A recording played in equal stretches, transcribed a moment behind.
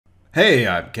Hey,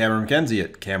 I'm Cameron McKenzie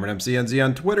at CameronMCNZ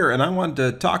on Twitter, and I wanted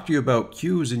to talk to you about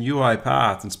queues in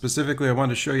UiPath, and specifically I wanted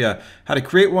to show you how to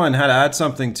create one, how to add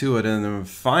something to it, and then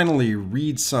finally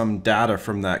read some data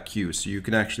from that queue so you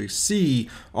can actually see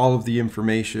all of the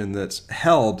information that's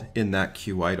held in that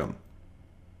queue item.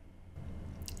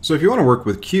 So if you want to work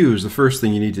with queues, the first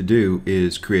thing you need to do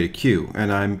is create a queue.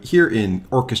 And I'm here in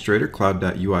Orchestrator,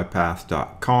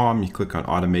 cloud.uipath.com. You click on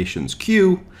Automations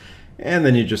Queue, and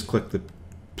then you just click the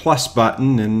plus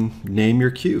button and name your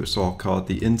queue. So I'll call it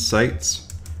the Insights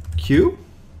queue.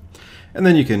 And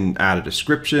then you can add a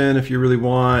description if you really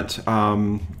want.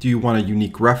 Do you want a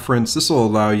unique reference? This will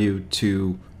allow you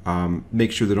to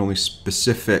make sure that only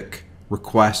specific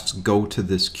requests go to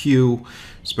this queue.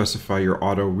 Specify your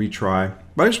auto retry.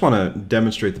 But I just want to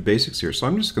demonstrate the basics here. So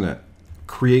I'm just going to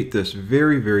create this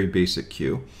very, very basic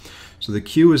queue. So the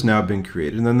queue has now been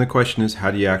created. And then the question is,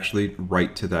 how do you actually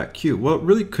write to that queue? Well, it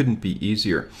really couldn't be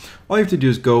easier. All you have to do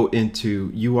is go into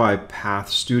UiPath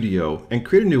Studio and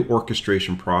create a new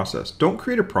orchestration process. Don't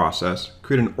create a process,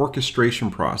 create an orchestration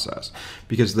process,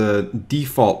 because the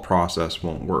default process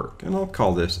won't work. And I'll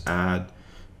call this add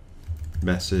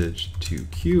message to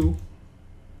queue.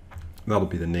 That'll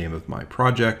be the name of my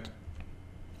project.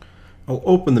 I'll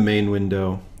open the main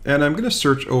window, and I'm going to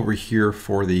search over here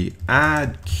for the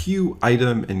add queue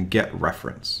item and get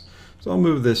reference. So I'll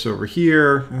move this over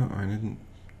here. Oh, I didn't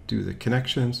do the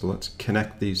connection, so let's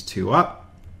connect these two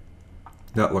up.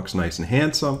 That looks nice and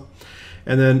handsome.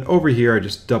 And then over here, I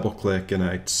just double click and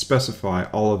I specify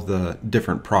all of the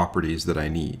different properties that I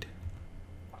need.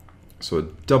 So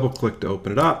double click to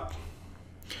open it up.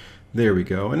 There we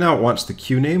go. And now it wants the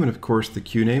queue name. And of course, the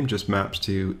queue name just maps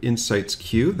to Insights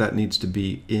queue. That needs to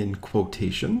be in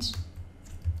quotations.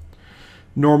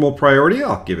 Normal priority,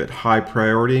 I'll give it high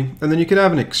priority. And then you can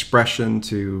have an expression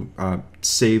to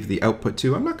save the output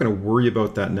to. I'm not going to worry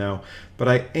about that now, but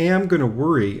I am going to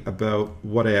worry about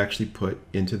what I actually put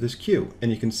into this queue.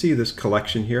 And you can see this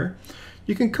collection here.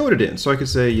 You can code it in. So I could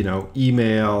say,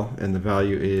 email, and the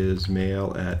value is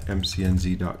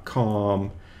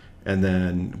mail@mcnz.com. And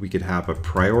then we could have a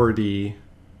priority.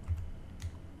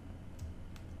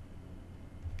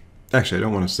 Actually, I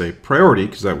don't want to say priority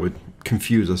because that would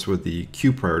confuse us with the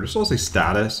queue priority. So I'll say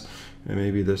status, and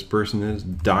maybe this person is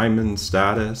diamond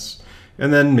status.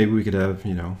 And then maybe we could have,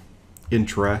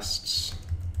 interests.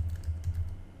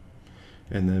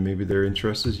 And then maybe their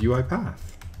interest is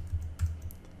UiPath.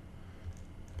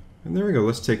 And there we go.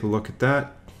 Let's take a look at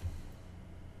that.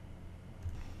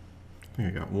 I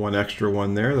got one extra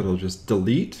one there that'll just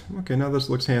delete. Okay, now this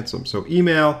looks handsome. So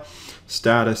email,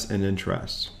 status, and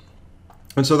interest.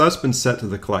 And so that's been set to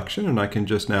the collection, and I can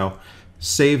just now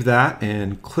save that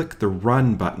and click the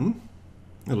run button.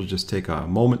 It'll just take a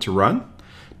moment to run.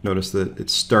 Notice that it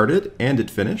started and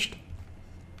it finished.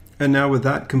 And now with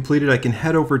that completed, I can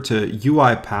head over to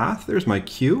UiPath. There's my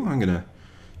queue. I'm going to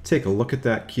take a look at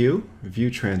that queue,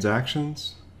 view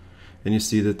transactions. And you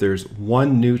see that there's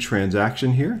one new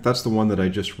transaction here. That's the one that I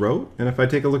just wrote. And if I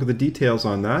take a look at the details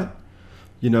on that,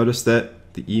 you notice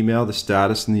that the email, the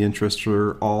status, and the interest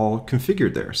are all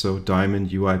configured there. So Diamond,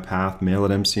 UiPath, mail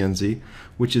at MCNZ,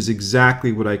 which is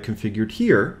exactly what I configured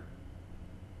here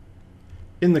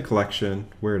in the collection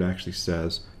where it actually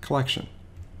says collection.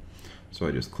 So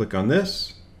I just click on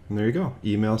this, and there you go.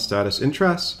 Email, status,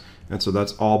 interest. And so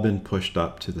that's all been pushed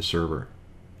up to the server.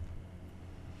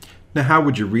 Now, how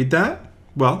would you read that?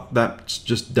 Well, that's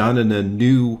just done in a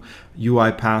new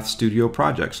UiPath Studio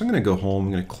project. So I'm going to go home,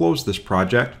 I'm going to close this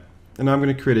project, and I'm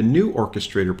going to create a new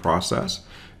orchestrator process,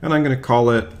 and I'm going to call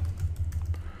it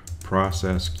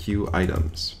Process Queue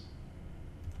Items.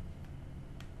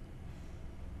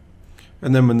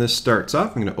 And then when this starts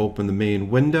up, I'm going to open the main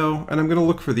window, and I'm going to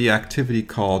look for the activity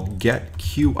called Get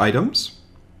Queue Items.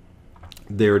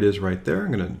 There it is right there.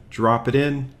 I'm going to drop it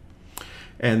in.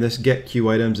 And this get queue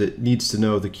items, it needs to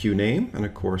know the queue name. And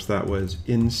of course, that was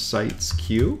Insights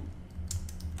queue.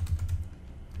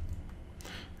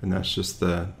 And that's just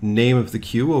the name of the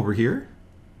queue over here.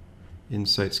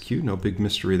 Insights queue, no big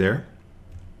mystery there.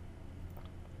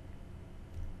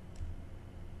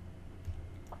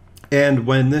 And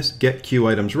when this get queue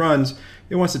items runs,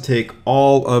 it wants to take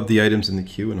all of the items in the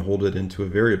queue and hold it into a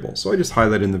variable. So I just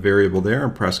highlight in the variable there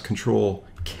and press Control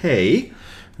K.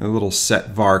 And a little set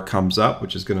var comes up,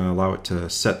 which is going to allow it to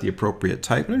set the appropriate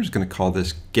type. And I'm just going to call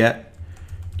this get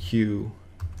queue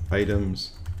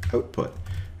items output.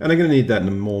 And I'm going to need that in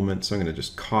a moment, so I'm going to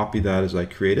just copy that as I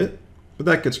create it. But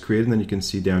that gets created, and then you can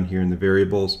see down here in the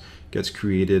variables, gets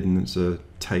created, and it's a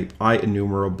type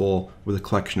IEnumerable with a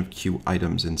collection of queue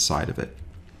items inside of it.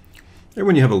 And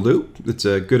when you have a loop, it's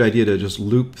a good idea to just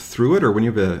loop through it, or when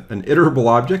you have an iterable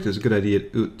object, it's a good idea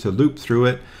to loop through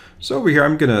it. So over here,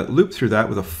 I'm going to loop through that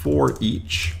with a for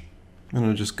each. I'm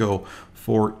going to just go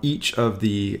for each of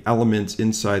the elements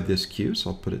inside this queue.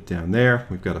 So I'll put it down there.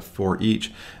 We've got a for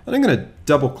each. And I'm going to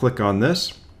double click on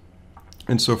this.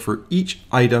 And so for each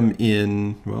item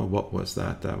in, well, what was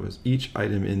that? That was each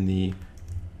item in the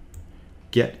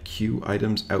get queue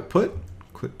items output.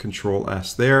 Click Control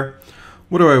S there.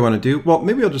 What do I want to do? Well,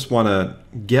 maybe I'll just want to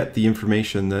get the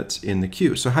information that's in the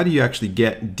queue. So how do you actually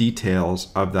get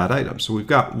details of that item? So we've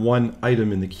got one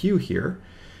item in the queue here.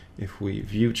 If we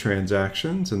view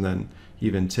transactions and then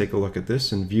even take a look at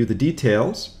this and view the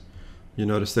details, you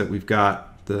notice that we've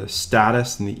got the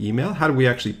status and the email. How do we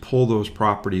actually pull those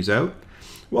properties out?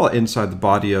 Well, inside the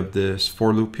body of this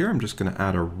for loop here, I'm just going to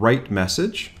add a right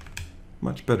message,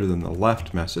 much better than the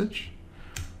left message,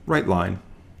 right line.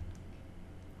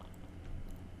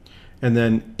 And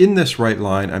then in this right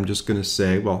line, I'm just going to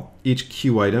say, well, each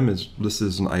queue item is listed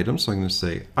as an item. So I'm going to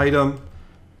say item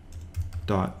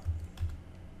dot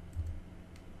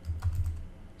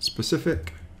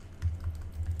specific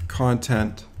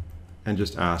content and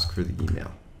just ask for the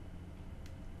email.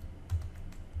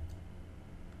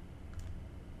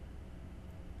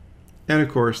 And of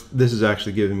course, this is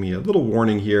actually giving me a little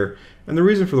warning here. And the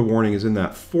reason for the warning is in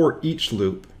that for each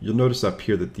loop, you'll notice up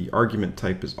here that the argument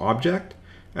type is object.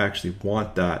 I actually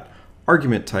want that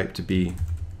argument type to be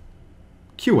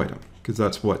QueueItem because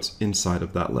that's what's inside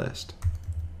of that list.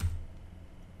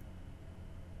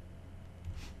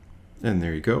 And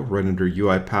there you go, right under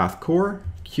UiPath Core,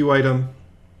 QueueItem,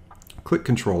 click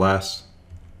Control S,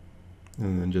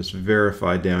 and then just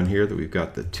verify down here that we've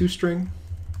got the toString.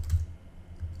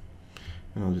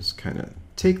 And I'll just kind of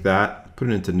take that, put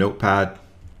it into Notepad.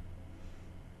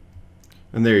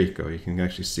 And there you go. You can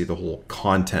actually see the whole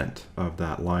content of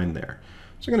that line there.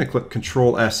 So I'm going to click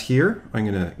Control S here. I'm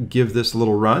going to give this a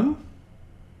little run.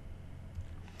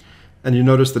 And you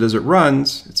notice that as it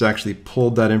runs, it's actually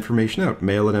pulled that information out,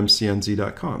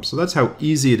 mail@mcnz.com. So that's how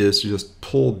easy it is to just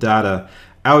pull data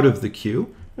out of the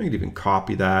queue. I could even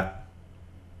copy that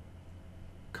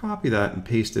and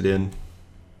paste it in.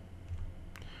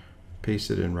 Paste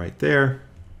it in right there.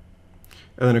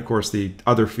 And then, of course, the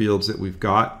other fields that we've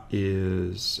got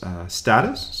is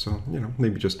status. So,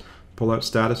 maybe just pull out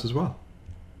status as well.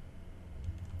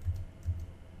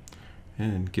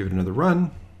 And give it another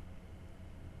run.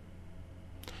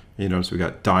 And you notice we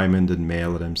got diamond and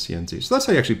mail@mcnz. So that's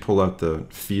how you actually pull out the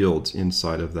fields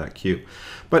inside of that queue.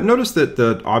 But notice that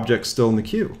the object's still in the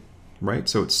queue, right?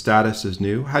 So its status is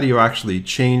new. How do you actually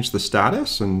change the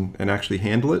status and actually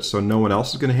handle it so no one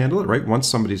else is going to handle it, right? Once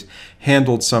somebody's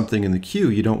handled something in the queue,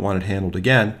 you don't want it handled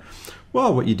again.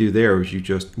 Well, what you do there is you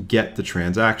just get the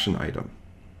transaction item.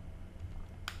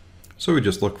 So we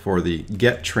just look for the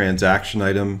get transaction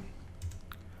item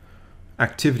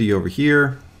activity over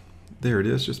here. There it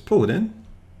is, just pull it in.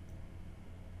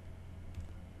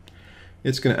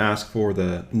 It's going to ask for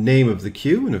the name of the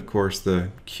queue, and of course the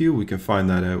queue, we can find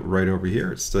that out right over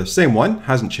here. It's the same one,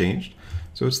 hasn't changed.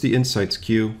 So it's the insights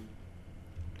queue.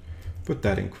 Put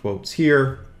that in quotes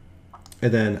here,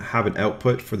 and then have an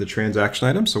output for the transaction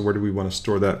item. So where do we want to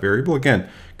store that variable? Again,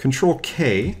 Control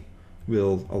K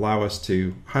will allow us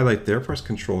to highlight there. Press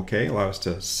Control K, allow us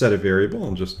to set a variable,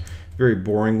 and just very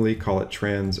boringly call it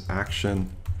transaction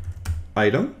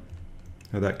item.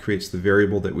 Now that creates the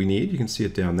variable that we need. You can see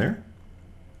it down there.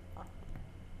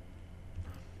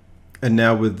 And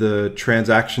now with the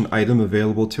transaction item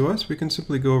available to us, we can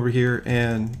simply go over here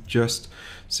and just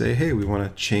say, hey, we want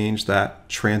to change that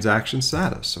transaction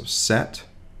status. So set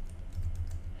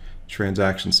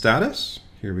transaction status.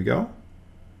 Here we go.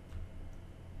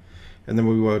 And then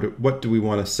what do we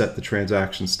want to set the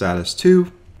transaction status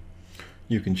to?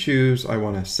 You can choose. I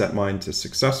want to set mine to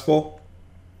successful.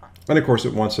 And of course,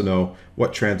 it wants to know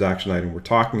what transaction item we're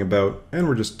talking about. And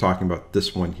we're just talking about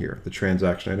this one here, the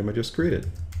transaction item I just created.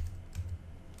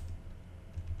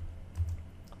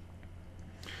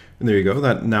 And there you go.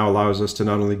 That now allows us to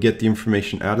not only get the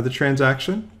information out of the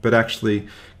transaction, but actually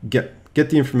get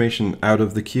the information out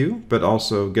of the queue, but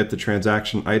also get the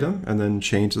transaction item and then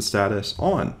change the status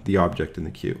on the object in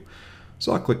the queue.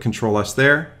 So I'll click Control S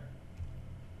there,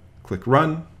 click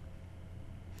Run.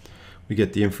 We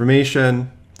get the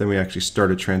information, then we actually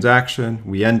start a transaction,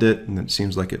 we end it, and it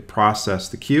seems like it processed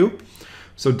the queue.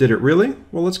 So did it really?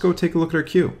 Well, let's go take a look at our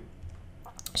queue.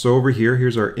 So over here,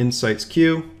 here's our insights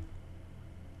queue.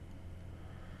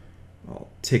 I'll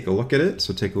take a look at it.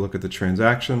 So take a look at the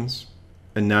transactions.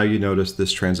 And now you notice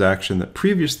this transaction that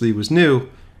previously was new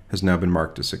has now been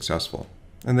marked as successful.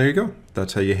 And there you go.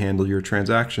 That's how you handle your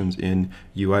transactions in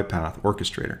UiPath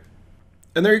Orchestrator.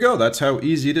 And there you go. That's how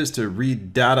easy it is to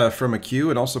read data from a queue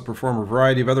and also perform a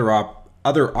variety of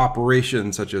other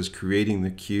operations, such as creating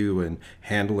the queue and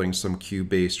handling some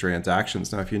queue-based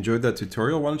transactions. Now, if you enjoyed that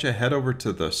tutorial, why don't you head over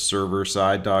to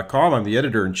theserverside.com. I'm the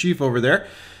editor-in-chief over there.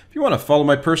 If you want to follow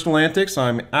my personal antics,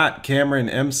 I'm at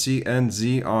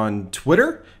CameronMCNZ on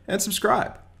Twitter, and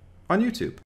subscribe on YouTube.